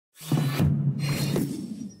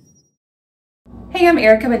Hey, I'm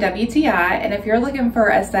Erica with WTI, and if you're looking for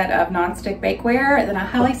a set of non-stick bakeware, then I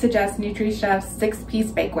highly suggest NutriChef's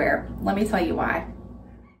 6-piece bakeware. Let me tell you why.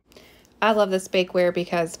 I love this bakeware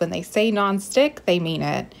because when they say non-stick, they mean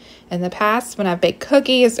it. In the past, when I've baked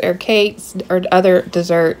cookies or cakes or other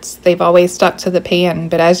desserts, they've always stuck to the pan.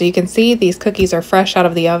 But as you can see, these cookies are fresh out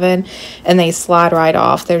of the oven and they slide right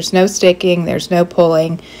off. There's no sticking, there's no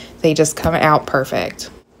pulling. They just come out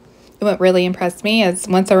perfect. What really impressed me is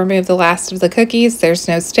once I remove the last of the cookies, there's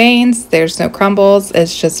no stains, there's no crumbles,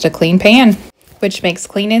 it's just a clean pan, which makes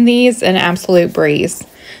cleaning these an absolute breeze.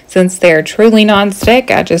 Since they're truly non-stick,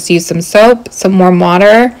 I just used some soap, some warm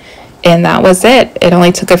water, and that was it. It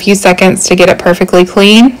only took a few seconds to get it perfectly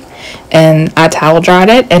clean, and I towel dried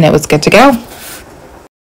it, and it was good to go.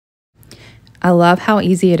 I love how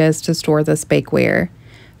easy it is to store this bakeware.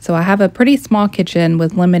 So I have a pretty small kitchen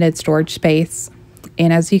with limited storage space,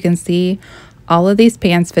 and as you can see, all of these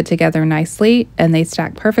pans fit together nicely, and they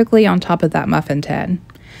stack perfectly on top of that muffin tin.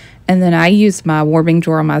 And then I use my warming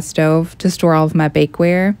drawer on my stove to store all of my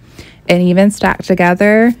bakeware. And even stacked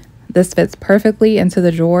together, this fits perfectly into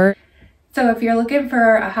the drawer. So if you're looking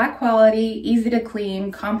for a high quality, easy to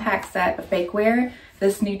clean, compact set of bakeware,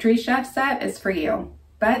 this NutriChef set is for you.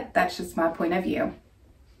 But that's just my point of view.